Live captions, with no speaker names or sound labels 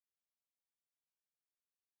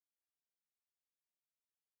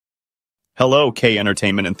Hello,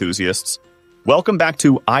 K-entertainment enthusiasts. Welcome back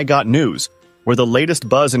to I Got News, where the latest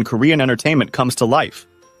buzz in Korean entertainment comes to life.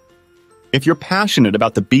 If you're passionate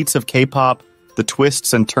about the beats of K-pop, the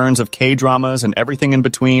twists and turns of K-dramas, and everything in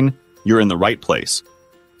between, you're in the right place.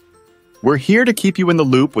 We're here to keep you in the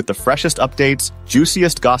loop with the freshest updates,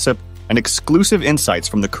 juiciest gossip, and exclusive insights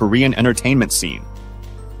from the Korean entertainment scene.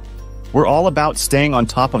 We're all about staying on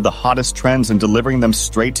top of the hottest trends and delivering them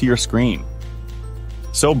straight to your screen.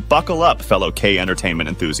 So buckle up, fellow K-entertainment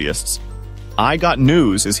enthusiasts. I Got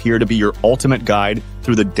News is here to be your ultimate guide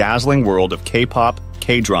through the dazzling world of K-pop,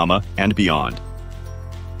 K-drama, and beyond.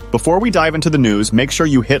 Before we dive into the news, make sure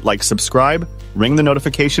you hit like, subscribe, ring the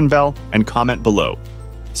notification bell, and comment below.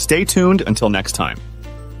 Stay tuned until next time.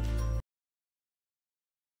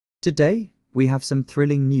 Today, we have some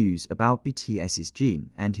thrilling news about BTS's Jin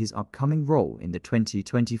and his upcoming role in the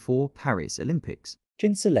 2024 Paris Olympics.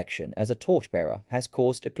 Jin's selection as a torchbearer has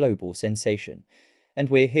caused a global sensation, and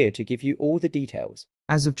we're here to give you all the details.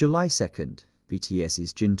 As of July 2nd,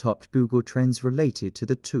 BTS's Jin topped Google Trends related to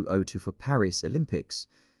the 2024 Paris Olympics,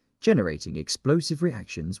 generating explosive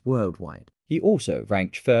reactions worldwide. He also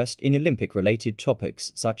ranked first in Olympic-related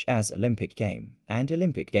topics such as Olympic Game and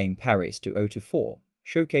Olympic Game Paris 2024,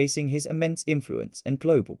 showcasing his immense influence and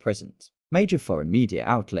global presence. Major foreign media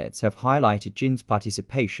outlets have highlighted Jin's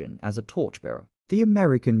participation as a torchbearer. The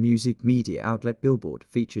American music media outlet Billboard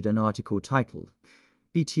featured an article titled,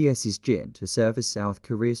 BTS's Jin to serve as South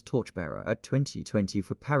Korea's torchbearer at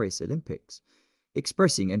 2024 Paris Olympics,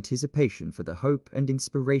 expressing anticipation for the hope and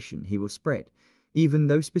inspiration he will spread, even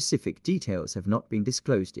though specific details have not been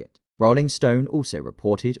disclosed yet. Rolling Stone also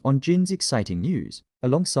reported on Jin's exciting news.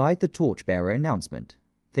 Alongside the torchbearer announcement,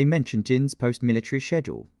 they mentioned Jin's post-military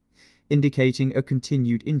schedule, indicating a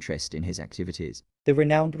continued interest in his activities. The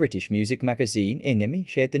renowned British music magazine NME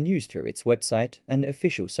shared the news through its website and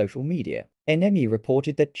official social media. NME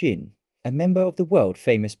reported that Jin, a member of the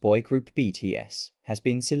world-famous boy group BTS, has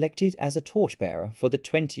been selected as a torchbearer for the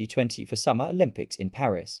 2024 Summer Olympics in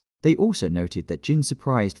Paris. They also noted that Jin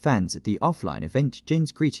surprised fans at the offline event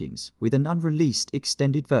Jin's Greetings with an unreleased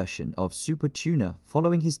extended version of Super Tuna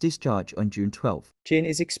following his discharge on June 12. Jin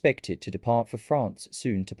is expected to depart for France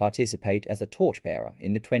soon to participate as a torchbearer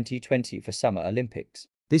in the 2024 Summer Olympics.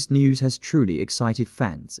 This news has truly excited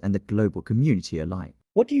fans and the global community alike.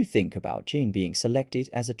 What do you think about Jin being selected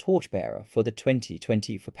as a torchbearer for the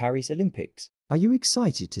 2024 Paris Olympics? Are you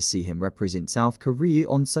excited to see him represent South Korea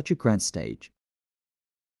on such a grand stage?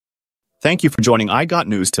 Thank you for joining I Got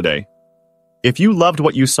News today. If you loved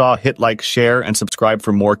what you saw, hit like, share, and subscribe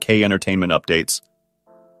for more K-entertainment updates.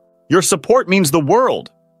 Your support means the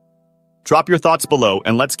world. Drop your thoughts below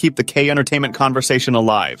and let's keep the K-entertainment conversation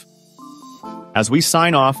alive. As we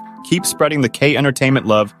sign off, keep spreading the K-entertainment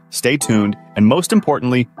love, stay tuned, and most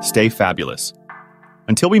importantly, stay fabulous.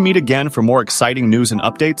 Until we meet again for more exciting news and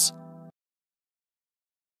updates,